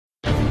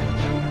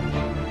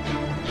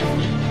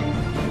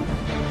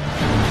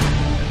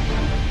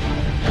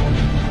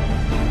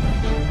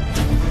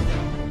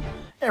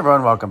Hey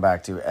everyone, welcome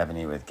back to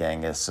Evony with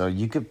Genghis. So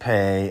you could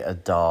pay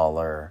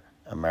 $1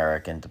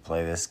 American to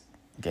play this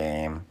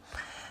game.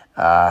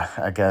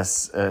 I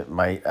guess it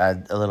might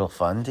add a little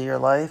fun to your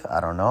life. I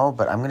don't know,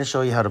 but I'm going to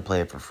show you how to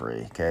play it for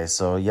free. Okay,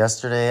 so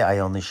yesterday I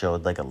only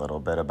showed like a little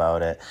bit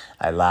about it.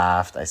 I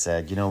laughed. I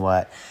said, you know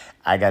what?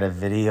 I got a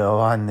video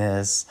on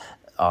this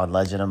on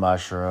Legend of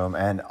Mushroom,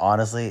 and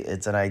honestly,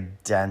 it's an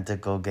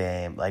identical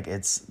game. Like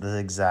it's the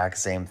exact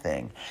same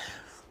thing.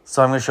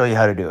 So I'm going to show you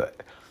how to do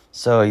it.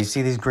 So you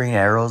see these green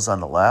arrows on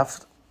the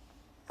left,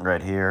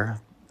 right here.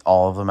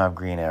 All of them have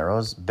green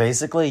arrows.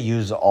 Basically,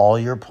 use all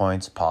your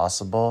points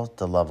possible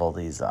to level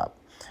these up.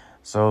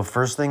 So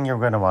first thing you're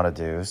going to want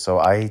to do, so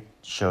I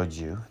showed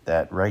you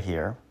that right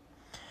here.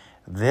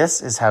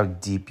 This is how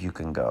deep you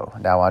can go.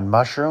 Now on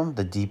Mushroom,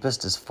 the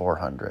deepest is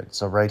 400.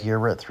 So right here,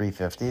 we're at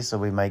 350, so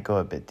we might go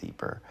a bit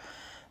deeper.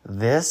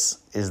 This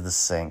is the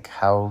sink.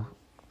 I'll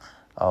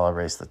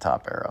erase the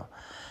top arrow.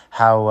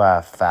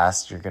 How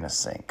fast you're going to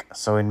sink.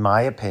 So in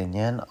my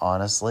opinion,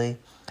 honestly,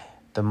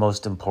 the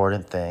most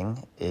important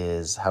thing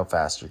is how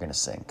fast you're going to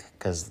sink.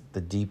 Because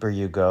the deeper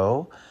you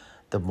go,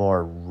 the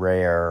more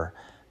rare,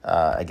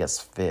 I guess,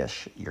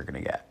 fish you're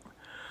going to get.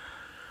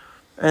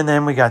 And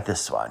then we got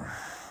this one,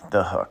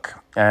 the hook.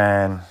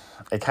 And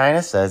it kind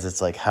of says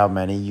it's like how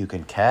many you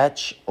can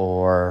catch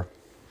or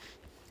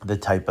the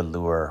type of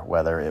lure,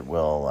 whether it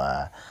will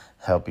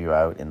help you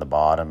out in the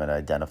bottom and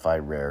identify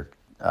rare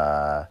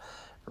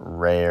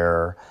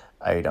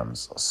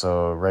items.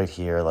 So right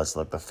here, let's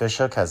look. The fish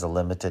hook has a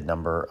limited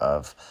number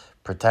of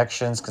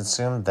protections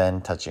consumed,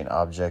 then touching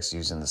objects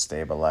using the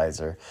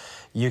stabilizer.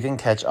 You can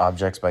catch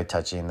objects by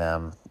touching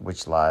them,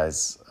 which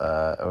lies,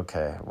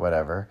 okay,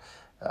 whatever.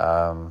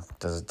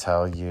 Does it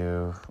tell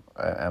you,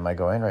 am I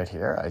going right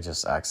here? I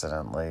just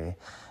accidentally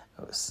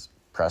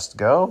pressed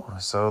go.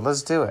 So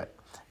let's do it.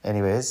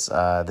 Anyways,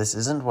 this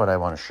isn't what I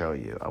want to show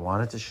you. I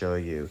wanted to show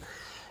you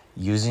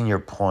using your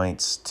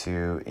points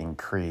to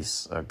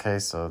increase. Okay,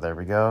 so there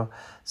we go.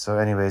 So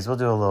anyways, we'll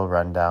do a little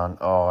rundown.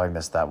 Oh, I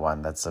missed that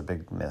one. That's a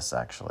big miss,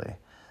 actually.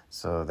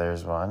 So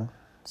there's one.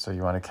 So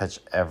you want to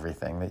catch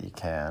everything that you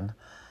can.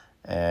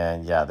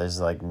 And yeah, there's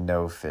like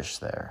no fish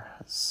there.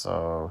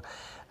 So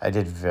I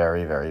did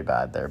very, very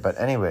bad there. But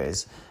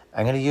anyways,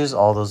 I'm going to use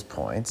all those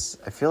points.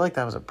 I feel like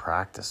that was a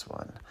practice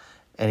one.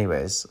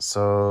 Anyways,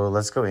 so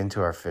let's go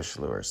into our fish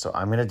lures. So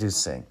I'm going to do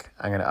sink.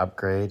 I'm going to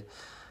upgrade.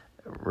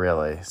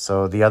 Really.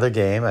 So the other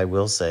game, I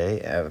will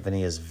say,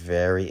 Evony is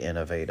very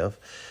innovative.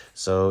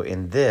 So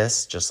in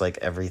this, just like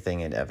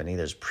everything in Evony,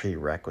 there's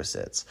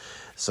prerequisites.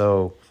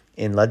 So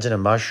in Legend of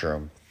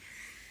Mushroom,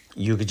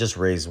 you could just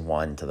raise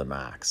 1 to the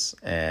max.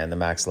 And the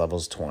max level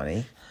is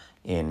 20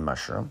 in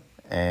Mushroom.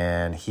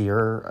 And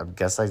here, I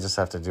guess I just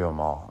have to do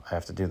them all. I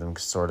have to do them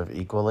sort of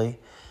equally,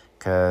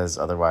 because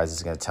otherwise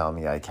it's going to tell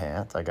me I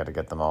can't. I got to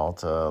get them all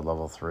to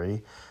level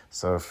 3.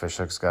 So fish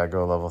hook's got to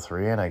go level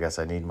 3, and I guess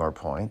I need more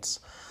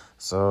points.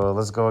 So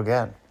let's go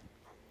again.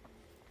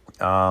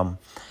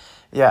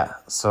 Yeah,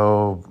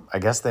 so I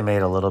guess they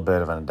made a little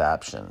bit of an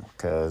adaptation,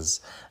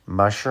 because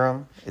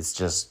Mushroom, it's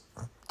just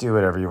do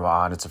whatever you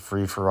want. It's a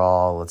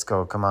free-for-all. Let's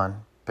go. Come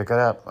on. Pick it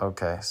up.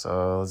 Okay,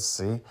 so let's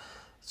see.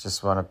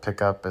 Just want to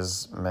pick up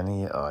as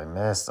many. Oh, I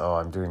missed. Oh,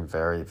 I'm doing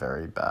very,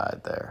 very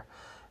bad there.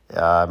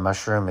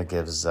 Mushroom, it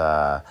gives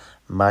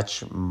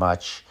much,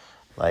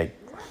 like,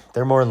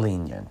 they're more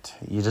lenient.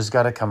 You just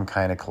got to come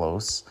kind of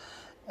close,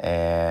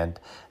 and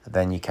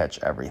then you catch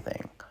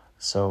everything.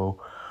 So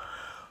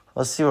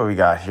let's see what we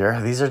got here.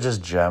 These are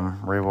just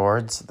gem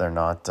rewards. They're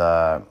not,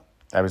 I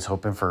was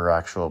hoping for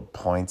actual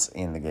points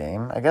in the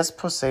game. I guess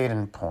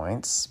Poseidon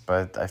points,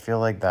 but I feel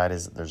like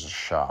there's a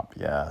shop.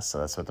 Yeah, so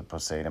that's what the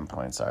Poseidon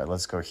points are.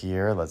 Let's go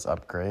here. Let's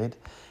upgrade.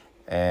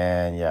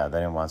 And yeah,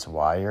 then it wants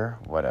wire.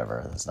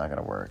 Whatever. That's not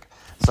going to work.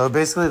 So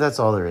basically, that's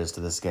all there is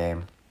to this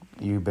game.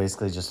 You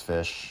basically just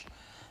fish.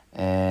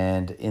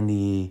 And in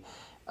the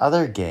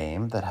other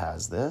game that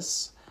has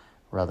this,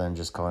 rather than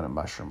just calling it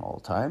Mushroom all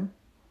the time.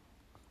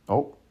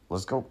 Oh,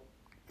 let's go.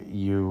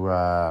 You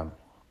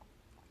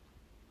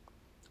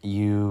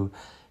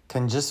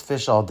can just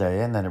fish all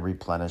day, and then it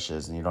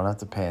replenishes, and you don't have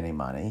to pay any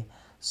money.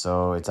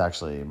 So it's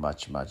actually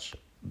much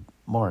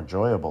more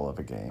enjoyable of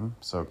a game.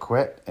 So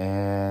quit,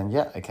 and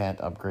yeah, I can't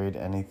upgrade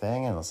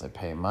anything unless I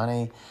pay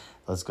money.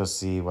 Let's go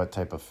see what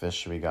type of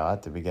fish we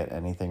got. Did we get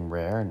anything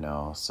rare?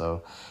 No.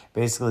 So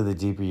basically, the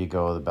deeper you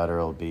go, the better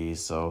it'll be.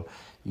 So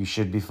you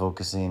should be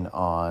focusing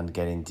on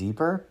getting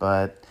deeper,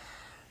 but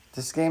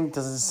this game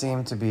doesn't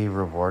seem to be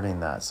rewarding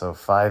that. So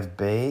 5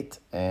 bait,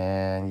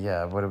 and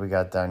yeah, what do we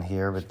got down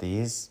here with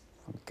these?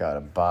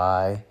 Gotta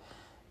buy.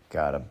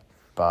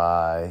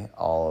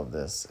 All of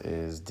this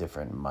is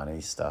different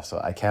money stuff.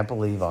 So I can't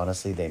believe,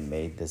 honestly, they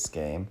made this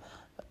game,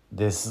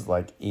 this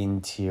like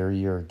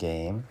interior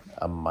game,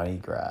 a money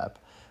grab.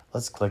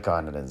 Let's click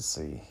on it and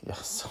see. Yeah,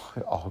 so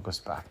it all goes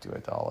back to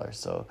 $1.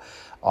 So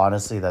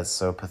honestly, that's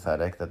so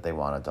pathetic that they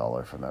want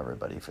 $1 from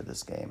everybody for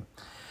this game.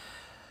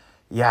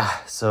 Yeah,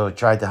 so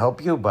tried to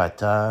help you,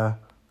 but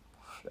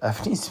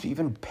F needs to be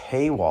even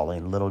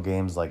paywalling little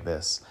games like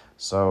this.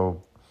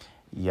 So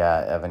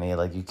Yeah, Evany,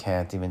 like you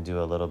can't even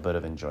do a little bit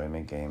of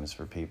enjoyment games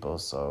for people.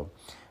 So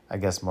I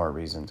guess more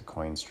reason to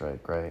coin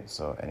strike, right?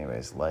 So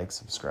anyways, like,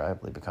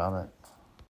 subscribe, leave a comment.